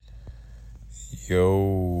Yo.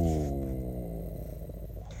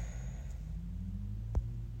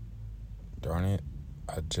 Darn it.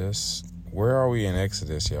 Where are we in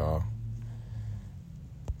Exodus, y'all?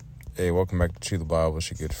 Hey, welcome back to Chew the Bible. It's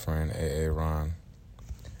your good friend, A.A. Ron.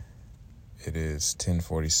 It is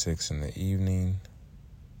 10:46 in the evening.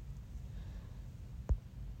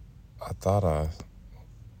 Hold on.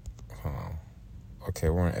 Okay,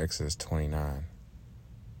 we're in Exodus 29.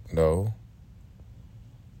 No,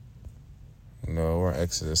 we're in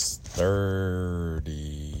Exodus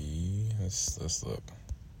 30. Let's look.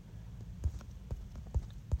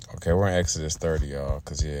 Okay, we're in Exodus 30, y'all,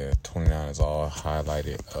 because, 29 is all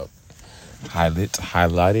highlighted up.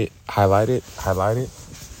 Highlighted.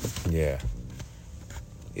 Yeah.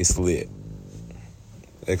 It's lit.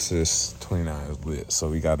 Exodus 29 is lit, so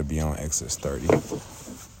we got to be on Exodus 30.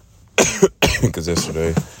 Because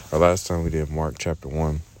last time we did Mark chapter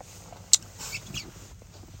 1.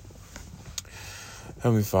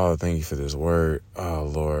 Heavenly Father, thank you for this word. Oh,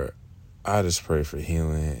 Lord, I just pray for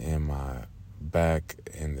healing in my back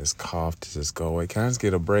and this cough to just go away. Can I just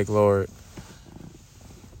get a break, Lord?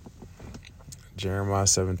 Jeremiah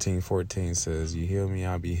 17:14 says, you heal me,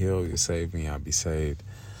 I'll be healed. You save me, I'll be saved.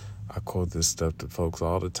 I quote this stuff to folks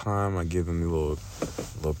all the time. I give them the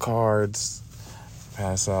little cards,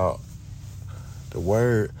 pass out the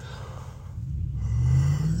word.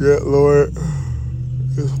 Yeah, Lord,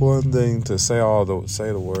 it's one thing to say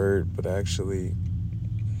the word, but actually,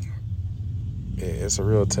 it's a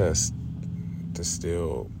real test to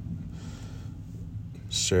still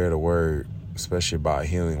share the word, especially about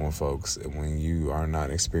healing with folks when you are not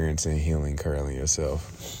experiencing healing currently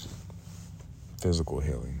yourself, physical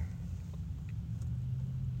healing.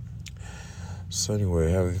 So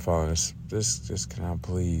anyway, Heavenly Father, this can I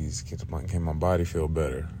please get my body feel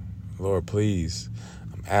better? Lord, please.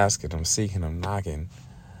 I'm asking, I'm seeking, I'm knocking.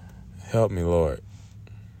 Help me, Lord.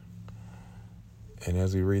 And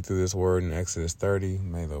as we read through this word in Exodus 30,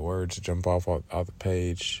 may the words jump off the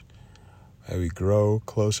page. May we grow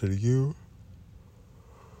closer to you.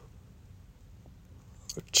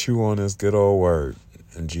 Chew on this good old word.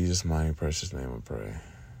 In Jesus' mighty precious name I pray.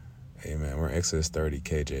 Amen. We're in Exodus 30,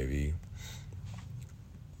 KJV.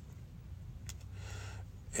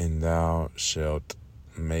 And thou shalt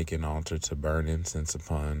make an altar to burn incense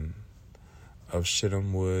upon. Of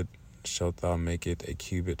shittim wood shalt thou make it. A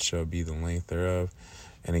cubit shall be the length thereof,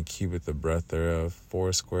 and a cubit the breadth thereof.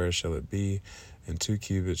 4 square shall it be, and 2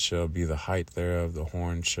 cubits shall be the height thereof. The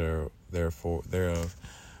horn thereof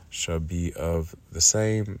shall be of the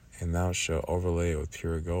same, and thou shalt overlay it with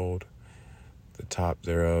pure gold. The top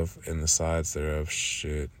thereof and the sides thereof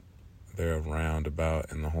round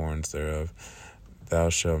about, and the horns thereof. Thou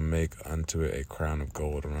shalt make unto it a crown of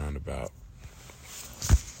gold round about.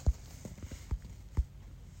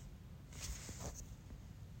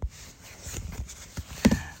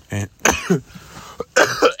 And I'm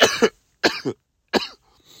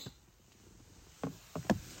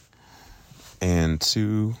gonna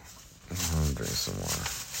drink some water.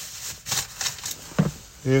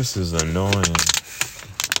 This is annoying.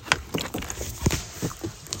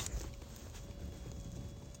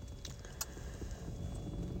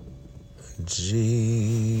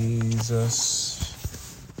 Jesus,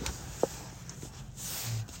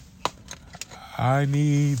 I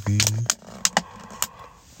need thee.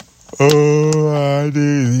 Oh, I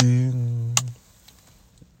need thee.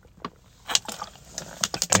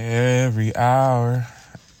 Every hour,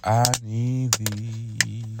 I need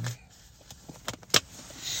thee.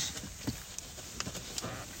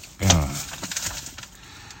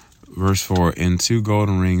 Verse 4, and 2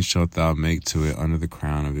 golden rings shalt thou make to it under the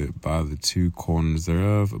crown of it, by the 2 corners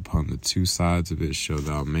thereof, upon the 2 sides of it shalt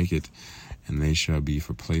thou make it, and they shall be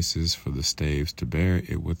for places for the staves to bear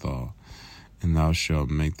it withal. And thou shalt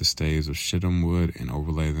make the staves of shittim wood, and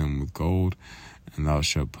overlay them with gold, and thou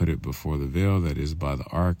shalt put it before the veil that is by the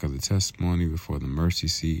ark of the testimony, before the mercy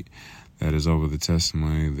seat that is over the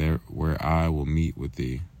testimony, there where I will meet with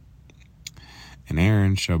thee. And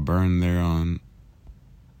Aaron shall burn thereon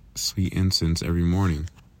sweet incense every morning.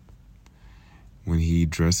 When he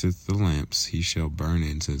dresseth the lamps, he shall burn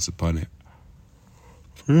incense upon it.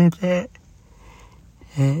 For real, God?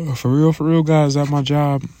 For real, God, is that my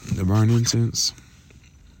job, to burn incense?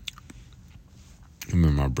 I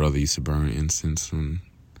remember my brother used to burn incense when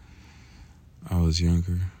I was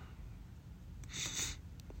younger.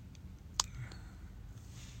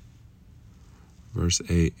 Verse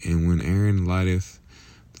 8, and when Aaron lighteth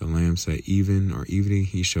the lamps at even or evening,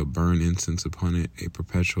 he shall burn incense upon it, a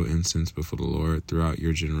perpetual incense before the Lord throughout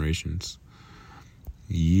your generations.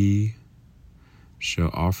 Ye shall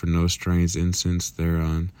offer no strange incense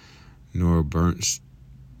thereon, nor burnt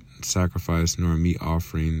sacrifice, nor meat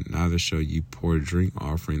offering, neither shall ye pour drink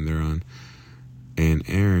offering thereon. And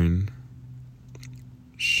Aaron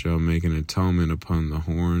shall make an atonement upon the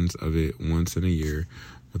horns of it once in a year,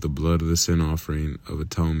 with the blood of the sin offering of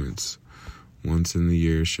atonements. Once in the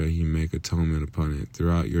year shall he make atonement upon it.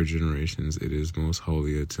 Throughout your generations it is most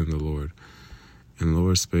holy unto the Lord. And the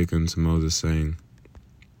Lord spake unto Moses, saying,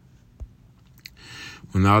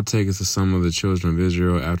 when thou takest the sum of the children of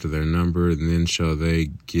Israel after their number, then shall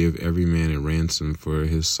they give every man a ransom for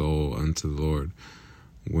his soul unto the Lord.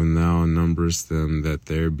 When thou numberest them, that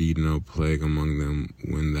there be no plague among them,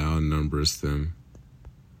 when thou numberest them.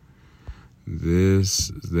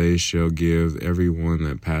 This they shall give every one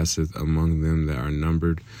that passeth among them that are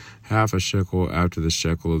numbered, half a shekel after the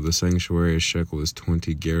shekel of the sanctuary. A shekel is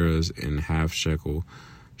 20 gerahs, and half shekel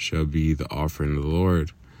shall be the offering of the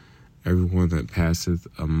Lord. Every one that passeth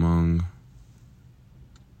among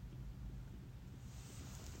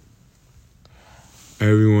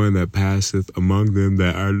them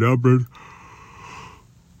that are numbered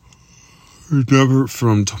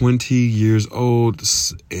from 20 years old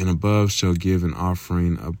and above shall give an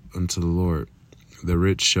offering up unto the Lord. The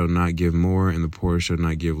rich shall not give more, and the poor shall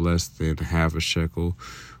not give less than half a shekel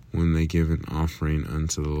when they give an offering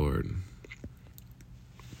unto the Lord.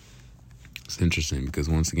 It's interesting because,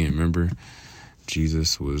 once again, remember,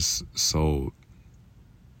 Jesus was sold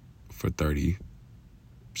for 30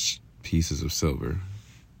 pieces of silver.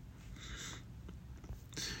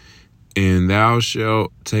 And thou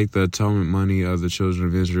shalt take the atonement money of the children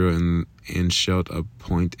of Israel, and shalt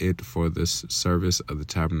appoint it for the service of the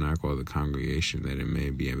tabernacle of the congregation, that it may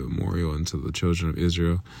be a memorial unto the children of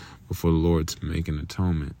Israel before the Lord, to make an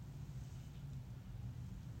atonement.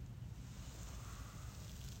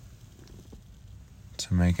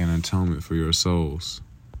 To make an atonement for your souls.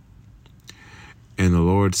 And the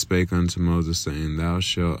Lord spake unto Moses, saying, thou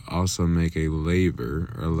shalt also make a laver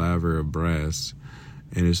of brass,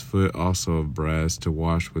 and his foot also of brass, to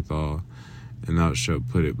wash withal. And thou shalt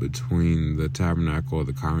put it between the tabernacle of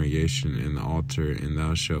the congregation and the altar, and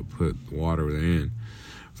thou shalt put water therein.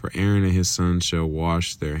 For Aaron and his sons shall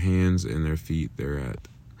wash their hands and their feet thereat.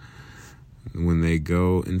 When they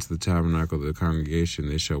go into the tabernacle of the congregation,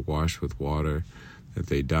 they shall wash with water, that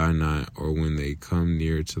they die not, or when they come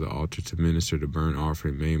near to the altar to minister the burnt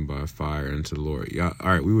offering made by fire unto the Lord. Yeah, all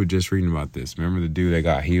right, we were just reading about this. Remember the dude that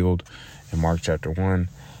got healed in Mark chapter 1?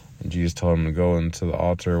 And Jesus told him to go into the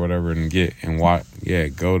altar or whatever and get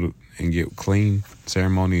clean,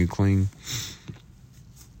 ceremonially clean.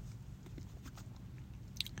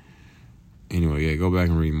 Anyway, go back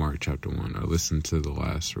and read Mark chapter 1, or listen to the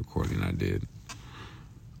last recording I did.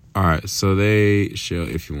 All right, so they shall,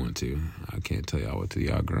 if you want to. I can't tell y'all what to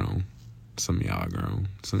y'all grown. Some of y'all are grown.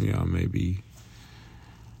 Some of y'all may be,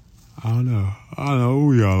 I don't know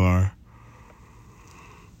who y'all are.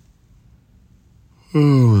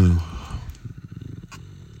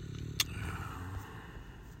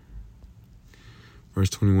 Verse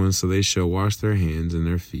 21, so they shall wash their hands and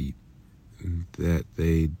their feet, that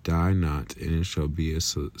they die not, and it shall be a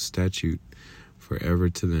statute forever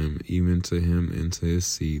to them, even to him and to his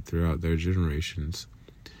seed throughout their generations.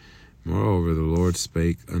 Moreover, the Lord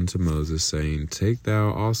spake unto Moses, saying, take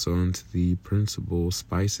thou also unto thee principal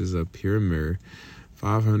spices of pure myrrh,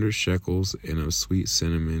 500 shekels, and of sweet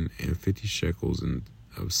cinnamon, and 50 shekels, and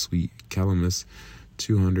of sweet calamus,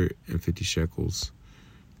 250 shekels,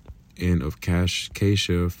 and of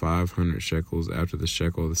cassia 500 shekels after the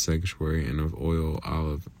shekel of the sanctuary, and of oil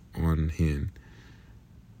olive on hin.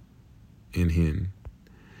 And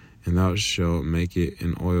thou shalt make it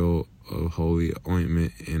an oil of holy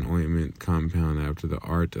ointment, and ointment compound after the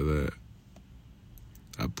art of the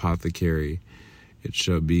apothecary. It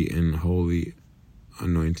shall be an holy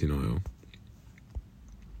anointing oil.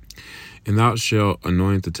 And thou shalt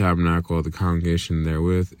anoint the tabernacle of the congregation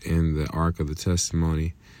therewith, and the ark of the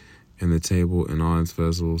testimony, and the table and all his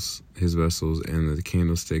vessels, and the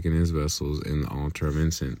candlestick and his vessels, and the altar of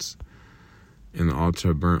incense, and the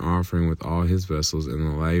altar of burnt offering with all his vessels, and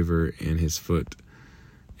the laver and his foot.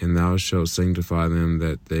 And thou shalt sanctify them,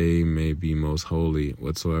 that they may be most holy.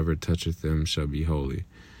 Whatsoever toucheth them shall be holy.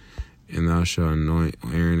 And thou shalt anoint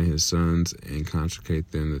Aaron and his sons, and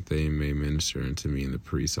consecrate them, that they may minister unto me in the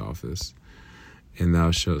priest's office. And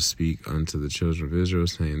thou shalt speak unto the children of Israel,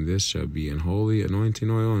 saying, this shall be an holy anointing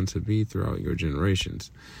oil unto me throughout your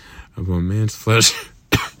generations. Upon man's flesh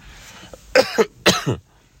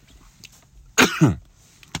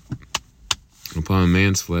upon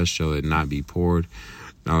man's flesh shall it not be poured,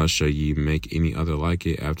 neither shall ye make any other like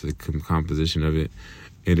it after the composition of it.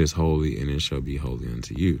 It is holy, and it shall be holy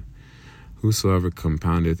unto you. Whosoever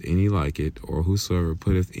compoundeth any like it, or whosoever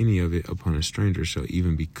putteth any of it upon a stranger, shall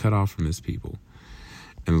even be cut off from his people.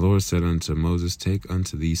 And the Lord said unto Moses, Take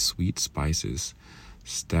unto thee sweet spices,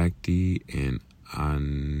 stacte and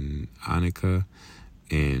onycha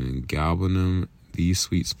and galbanum, these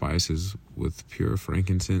sweet spices with pure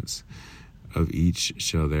frankincense. Of each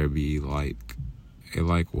shall there be a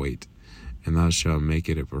like weight, and thou shalt make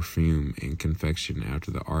it a perfume in confection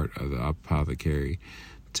after the art of the apothecary,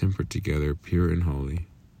 tempered together, pure and holy.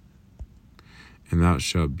 And thou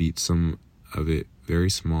shalt beat some of it very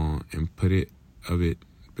small, and put it of it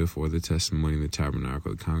before the testimony in the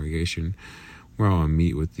tabernacle of the congregation, where I will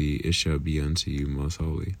meet with thee. It shall be unto you most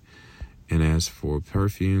holy. And as for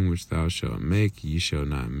perfume which thou shalt make, ye shall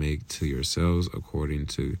not make to yourselves according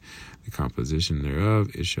to the composition thereof.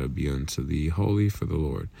 It shall be unto thee holy for the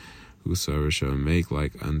Lord. Whosoever shall make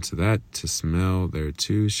like unto that to smell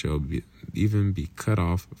thereto shall even be cut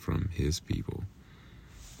off from his people.